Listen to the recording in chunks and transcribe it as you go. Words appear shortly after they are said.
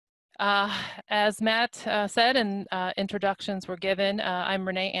Uh, as Matt said and introductions were given, I'm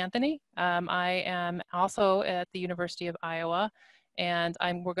Renee Anthony. I am also at the University of Iowa, and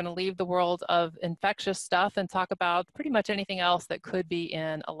we're going to leave the world of infectious stuff and talk about pretty much anything else that could be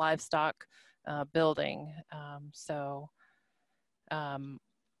in a livestock building.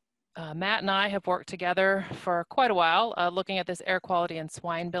 Matt and I have worked together for quite a while looking at this air quality in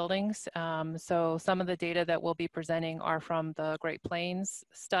swine buildings. So some of the data that we'll be presenting are from the Great Plains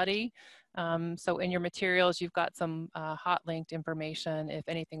study. So in your materials, you've got some hot linked information if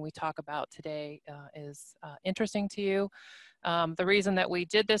anything we talk about today is interesting to you. The reason that we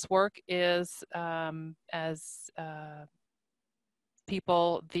did this work is as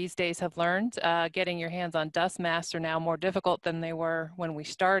people these days have learned, getting your hands on dust masks are now more difficult than they were when we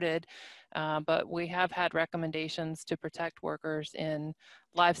started, but we have had recommendations to protect workers in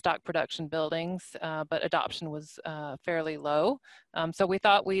livestock production buildings, but adoption was fairly low. So we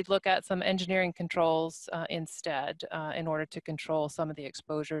thought we'd look at some engineering controls instead in order to control some of the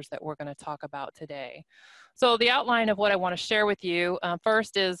exposures that we're going to talk about today. So the outline of what I want to share with you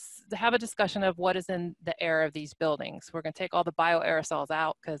first is to have a discussion of what is in the air of these buildings. We're going to take all the bioaerosols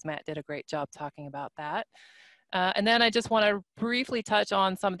out because Matt did a great job talking about that. And then I just want to briefly touch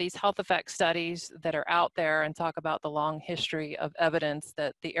on some of these health effect studies that are out there and talk about the long history of evidence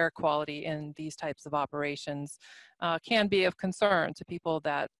that the air quality in these types of operations can be of concern to people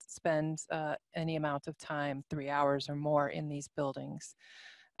that spend any amount of time, 3 hours or more, in these buildings.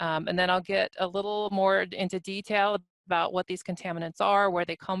 And then I'll get a little more into detail about what these contaminants are, where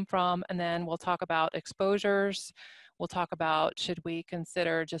they come from, and then we'll talk about exposures. We'll talk about should we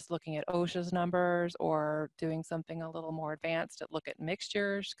consider just looking at OSHA's numbers or doing something a little more advanced to look at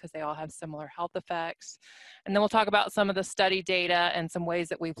mixtures because they all have similar health effects. And then we'll talk about some of the study data and some ways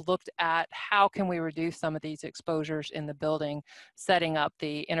that we've looked at how can we reduce some of these exposures in the building, setting up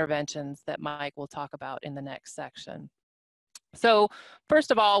the interventions that Mike will talk about in the next section. So first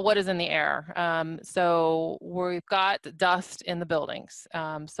of all, what is in the air? So we've got dust in the buildings.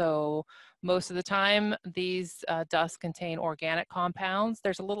 So most of the time, these dusts contain organic compounds.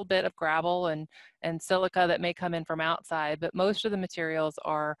 There's a little bit of gravel and silica that may come in from outside, but most of the materials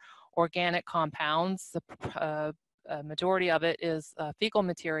are organic compounds. The majority of it is fecal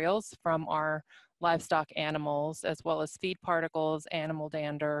materials from our livestock animals, as well as feed particles, animal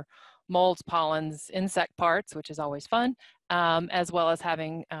dander, molds, pollens, insect parts, which is always fun, as well as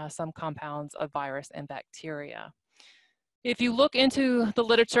having some compounds of virus and bacteria. If you look into the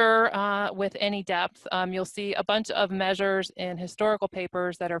literature with any depth, you'll see a bunch of measures in historical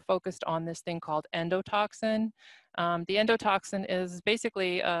papers that are focused on this thing called endotoxin. The endotoxin is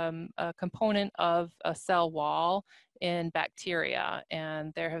basically a component of a cell wall in bacteria,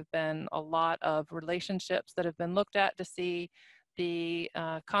 and there have been a lot of relationships that have been looked at to see the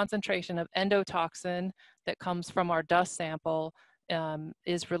concentration of endotoxin that comes from our dust sample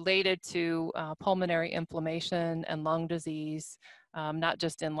is related to pulmonary inflammation and lung disease, not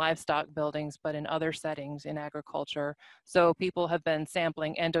just in livestock buildings, but in other settings in agriculture. So people have been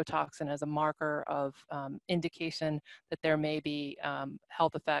sampling endotoxin as a marker of indication that there may be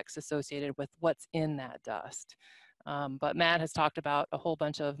health effects associated with what's in that dust. But Matt has talked about a whole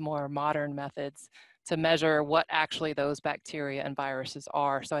bunch of more modern methods to measure what actually those bacteria and viruses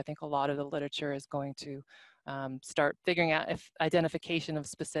are. So I think a lot of the literature is going to start figuring out if identification of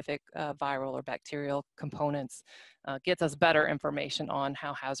specific viral or bacterial components gets us better information on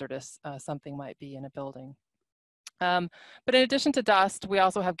how hazardous something might be in a building. But in addition to dust, we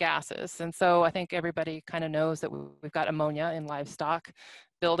also have gases. And so I think everybody kind of knows that we've got ammonia in livestock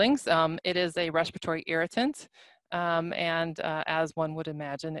buildings. It is a respiratory irritant. As one would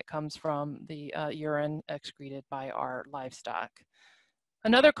imagine, it comes from the urine excreted by our livestock.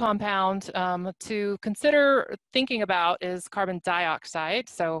 Another compound to consider thinking about is carbon dioxide.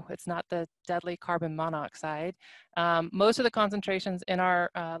 So it's not the deadly carbon monoxide. Most of the concentrations in our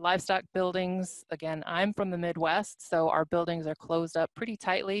livestock buildings, again, I'm from the Midwest, so our buildings are closed up pretty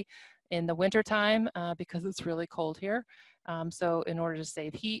tightly in the wintertime because it's really cold here. So in order to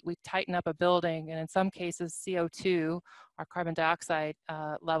save heat, we tighten up a building, and in some cases, CO2, our carbon dioxide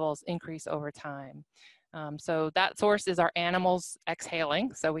levels increase over time. So that source is our animals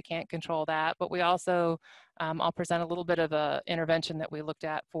exhaling, so we can't control that, but we also, I'll present a little bit of an intervention that we looked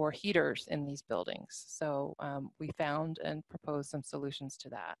at for heaters in these buildings. So we found and proposed some solutions to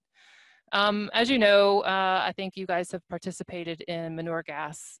that. As you know, I think you guys have participated in manure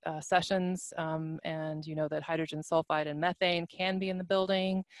gas sessions, and you know that hydrogen sulfide and methane can be in the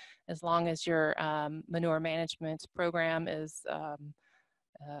building as long as your manure management program is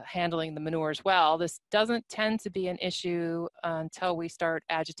handling the manures well. This doesn't tend to be an issue until we start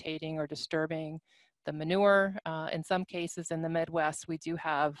agitating or disturbing the manure. In some cases in the Midwest, we do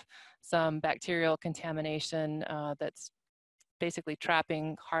have some bacterial contamination that's basically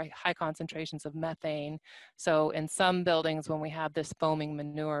trapping high concentrations of methane. So in some buildings, when we have this foaming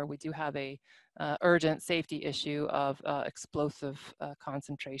manure, we do have a urgent safety issue of explosive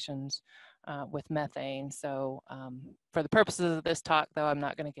concentrations with methane. So for the purposes of this talk, though, I'm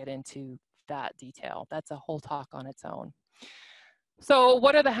not going to get into that detail. That's a whole talk on its own. So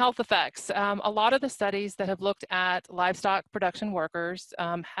what are the health effects? A lot of the studies that have looked at livestock production workers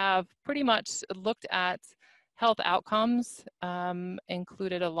have pretty much looked at health outcomes,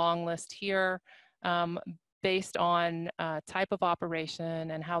 included a long list here based on type of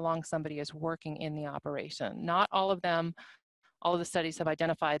operation and how long somebody is working in the operation. Not all of them. All of the studies have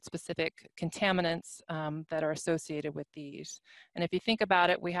identified specific contaminants that are associated with these. And if you think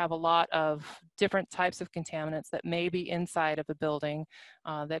about it, we have a lot of different types of contaminants that may be inside of a building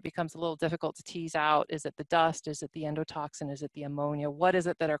that becomes a little difficult to tease out. Is it the dust? Is it the endotoxin? Is it the ammonia? What is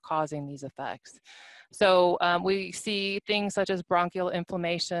it that are causing these effects? So we see things such as bronchial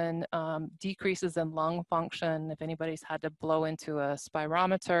inflammation, decreases in lung function. If anybody's had to blow into a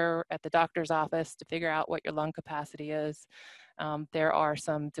spirometer at the doctor's office to figure out what your lung capacity is, there are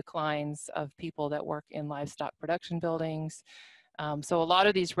some declines of people that work in livestock production buildings. So a lot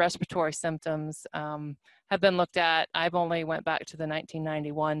of these respiratory symptoms have been looked at. I've only went back to the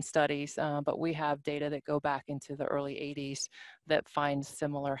 1991 studies, but we have data that go back into the early 80s that find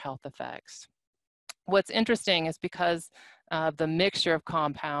similar health effects. What's interesting is because of the mixture of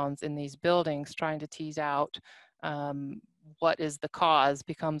compounds in these buildings, trying to tease out what is the cause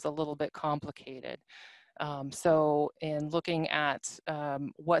becomes a little bit complicated. So in looking at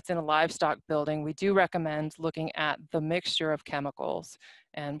what's in a livestock building, we do recommend looking at the mixture of chemicals,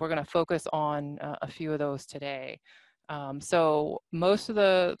 and we're going to focus on a few of those today. So most of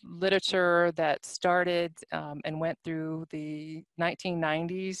the literature that started and went through the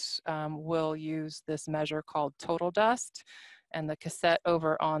 1990s will use this measure called total dust. And the cassette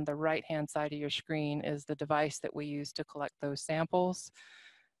over on the right-hand side of your screen is the device that we use to collect those samples.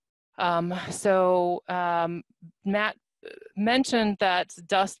 Matt mentioned that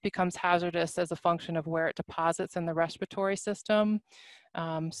dust becomes hazardous as a function of where it deposits in the respiratory system.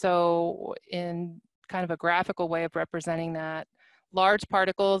 So in kind of a graphical way of representing that, large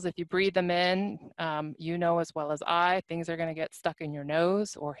particles, if you breathe them in, you know as well as I, things are going to get stuck in your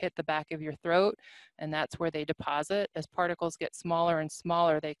nose or hit the back of your throat, and that's where they deposit. As particles get smaller and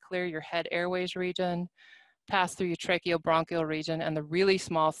smaller, they clear your head airways region, pass through your tracheobronchial region, and the really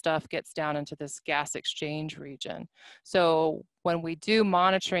small stuff gets down into this gas exchange region. So when we do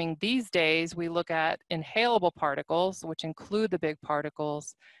monitoring these days, we look at inhalable particles, which include the big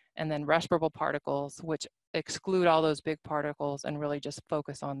particles, and then respirable particles, which exclude all those big particles and really just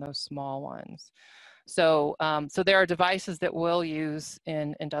focus on those small ones. So, so there are devices that we'll use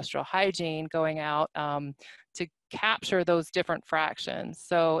in industrial hygiene going out to capture those different fractions.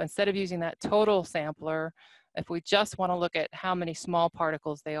 So instead of using that total sampler, if we just want to look at how many small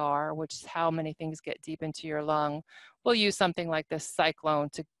particles they are, which is how many things get deep into your lung, we'll use something like this cyclone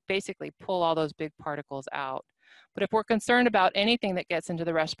to basically pull all those big particles out. But if we're concerned about anything that gets into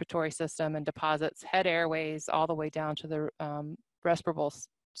the respiratory system and deposits head airways all the way down to the respirable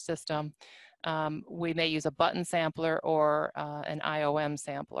system, we may use a button sampler or an IOM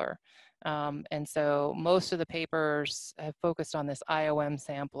sampler. And so most of the papers have focused on this IOM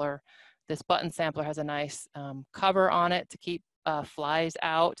sampler. This button sampler has a nice cover on it to keep flies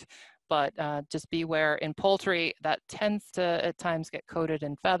out, but just beware in poultry that tends to at times get coated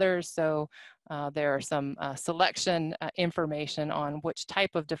in feathers. So there are some selection information on which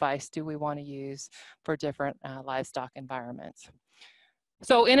type of device do we want to use for different livestock environments.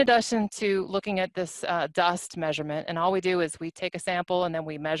 So in addition to looking at this dust measurement, and all we do is we take a sample and then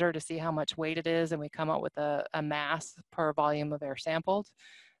we measure to see how much weight it is, and we come up with a mass per volume of air sampled.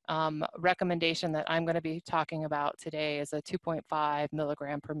 Recommendation that I'm going to be talking about today is a 2.5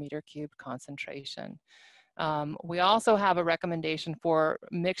 milligram per meter cubed concentration. We also have a recommendation for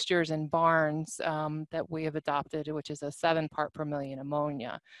mixtures in barns that we have adopted, which is a 7 part per million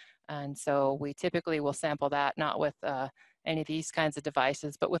ammonia. And so we typically will sample that not with any of these kinds of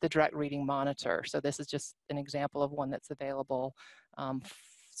devices, but with a direct reading monitor. So this is just an example of one that's available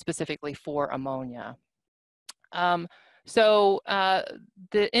specifically for ammonia. The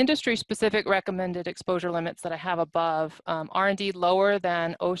industry-specific recommended exposure limits that I have above are indeed lower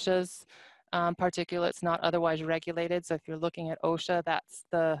than OSHA's particulates not otherwise regulated. So if you're looking at OSHA, that's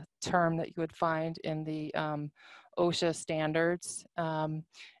the term that you would find in the OSHA standards. And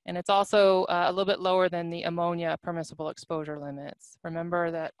it's also a little bit lower than the ammonia permissible exposure limits.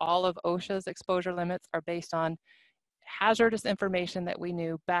 Remember that all of OSHA's exposure limits are based on hazardous information that we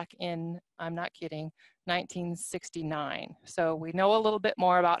knew back in, I'm not kidding, 1969. So we know a little bit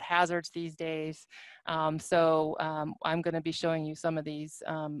more about hazards these days. I'm going to be showing you some of these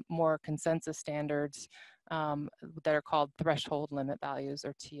more consensus standards that are called threshold limit values,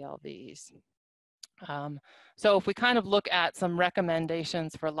 or TLVs. So if we kind of look at some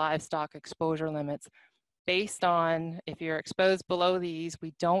recommendations for livestock exposure limits, based on if you're exposed below these,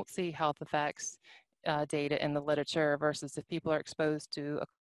 we don't see health effects data in the literature, versus if people are exposed to a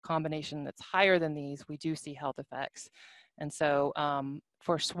combination that's higher than these, we do see health effects. And so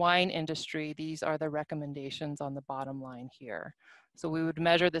for swine industry, these are the recommendations on the bottom line here. So we would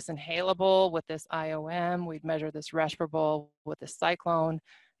measure this inhalable with this IOM, we'd measure this respirable with this cyclone,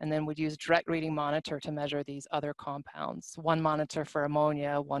 and then we'd use direct reading monitor to measure these other compounds. One monitor for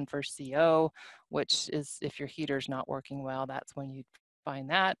ammonia, one for CO, which is if your heater's not working well, that's when you'd find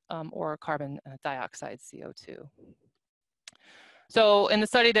that, or carbon dioxide, CO2. So in the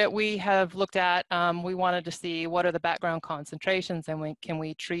study that we have looked at, we wanted to see what are the background concentrations, and can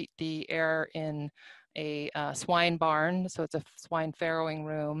we treat the air in a swine barn, so it's a swine farrowing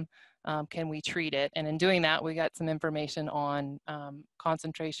room, can we treat it? And in doing that, we got some information on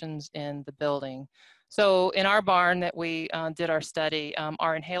concentrations in the building. So in our barn that we did our study,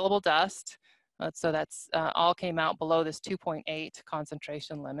 our inhalable dust, so that's all came out below this 2.8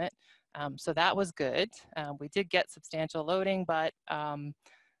 concentration limit. So that was good. We did get substantial loading, but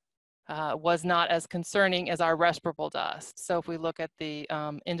was not as concerning as our respirable dust. So if we look at the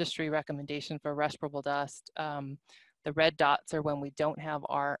industry recommendation for respirable dust, the red dots are when we don't have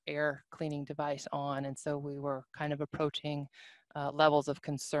our air cleaning device on, and so we were kind of approaching levels of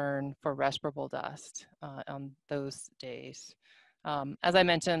concern for respirable dust on those days. As I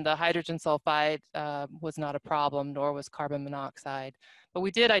mentioned, the hydrogen sulfide was not a problem, nor was carbon monoxide, but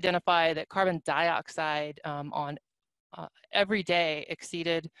we did identify that carbon dioxide on every day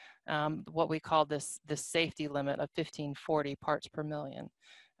exceeded what we call this safety limit of 1540 parts per million.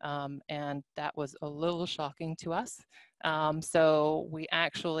 And that was a little shocking to us. So we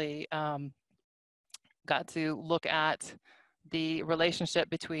actually got to look at the relationship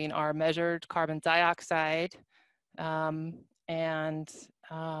between our measured carbon dioxide and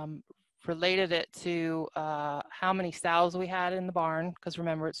related it to how many sows we had in the barn, because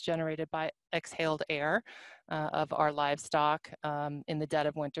remember, it's generated by exhaled air of our livestock in the dead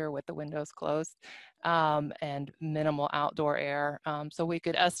of winter with the windows closed, and minimal outdoor air. So we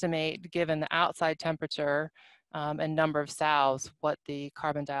could estimate, given the outside temperature and number of sows, what the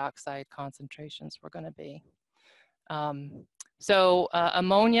carbon dioxide concentrations were going to be.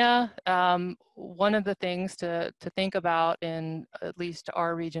 Ammonia, one of the things to think about in at least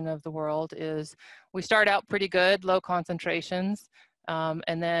our region of the world is we start out pretty good, low concentrations,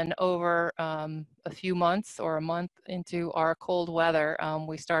 and then over a few months or a month into our cold weather,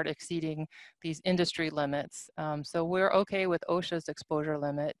 we start exceeding these industry limits. So we're okay with OSHA's exposure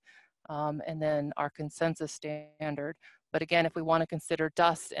limit and then our consensus standard. But again, if we want to consider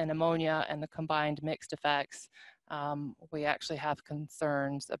dust and ammonia and the combined mixed effects, we actually have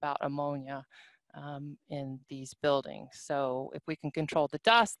concerns about ammonia in these buildings. So if we can control the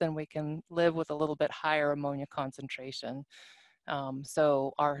dust, then we can live with a little bit higher ammonia concentration.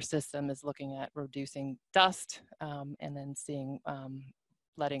 So our system is looking at reducing dust and then seeing,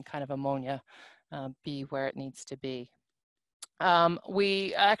 letting kind of ammonia be where it needs to be.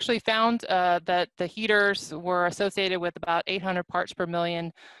 We actually found that the heaters were associated with about 800 parts per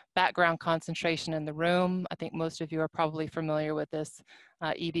million background concentration in the room. I think most of you are probably familiar with this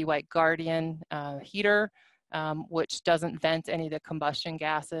EB White Guardian heater, which doesn't vent any of the combustion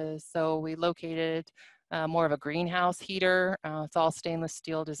gases. So we located more of a greenhouse heater. It's all stainless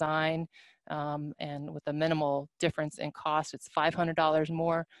steel design. And with a minimal difference in cost, it's $500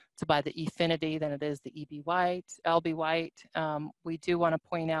 more to buy the Efinity than it is the EB White, LB White. We do want to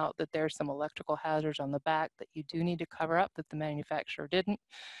point out that there's some electrical hazards on the back that you do need to cover up that the manufacturer didn't.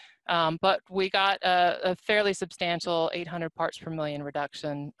 But we got a fairly substantial 800 parts per million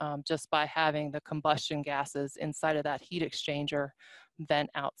reduction just by having the combustion gases inside of that heat exchanger vent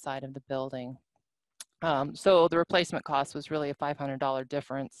outside of the building. So the replacement cost was really a $500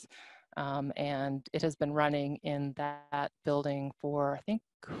 difference. And it has been running in that building for, I think,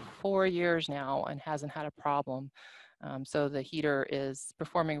 4 years now and hasn't had a problem. So the heater is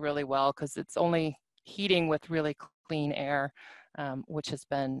performing really well because it's only heating with really clean air, which has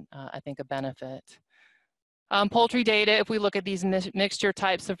been, I think, a benefit. Poultry data, if we look at these mixture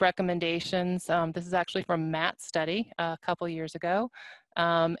types of recommendations, this is actually from Matt's study a couple years ago.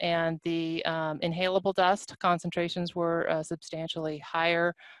 And the inhalable dust concentrations were substantially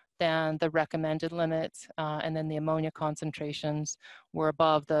higher than the recommended limit, and then the ammonia concentrations were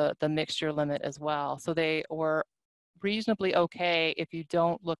above the mixture limit as well. So they were reasonably okay if you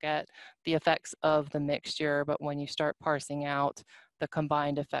don't look at the effects of the mixture, but when you start parsing out the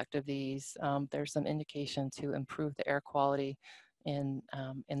combined effect of these, there's some indication to improve the air quality in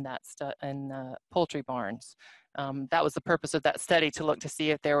poultry barns. That was the purpose of that study, to look to see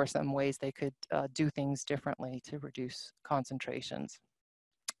if there were some ways they could do things differently to reduce concentrations.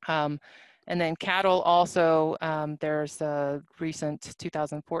 And then cattle also, there's a recent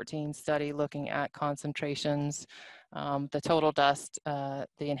 2014 study looking at concentrations. The total dust, the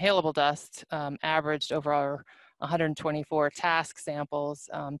inhalable dust, averaged over 124 task samples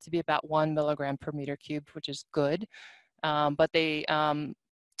to be about 1 milligram per meter cubed, which is good. But they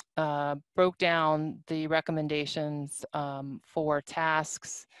broke down the recommendations for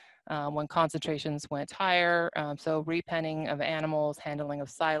tasks when concentrations went higher. So repenning of animals, handling of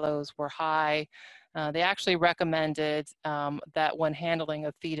silos were high. They actually recommended that when handling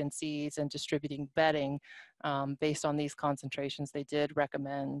of feed and seeds and distributing bedding, based on these concentrations, they did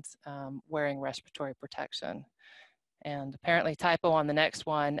recommend wearing respiratory protection. And apparently typo on the next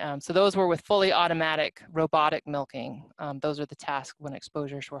one. So those were with fully automatic robotic milking. Those are the tasks when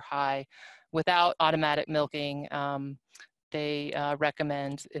exposures were high. Without automatic milking, they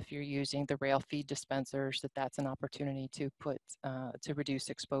recommend, if you're using the rail feed dispensers, that that's an opportunity to to reduce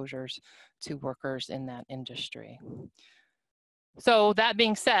exposures to workers in that industry. So that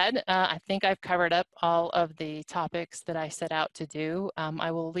being said, I think I've covered up all of the topics that I set out to do. I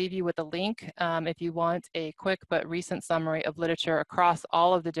will leave you with a link if you want a quick but recent summary of literature across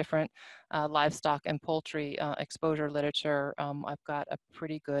all of the different livestock and poultry exposure literature. I've got a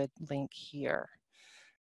pretty good link here.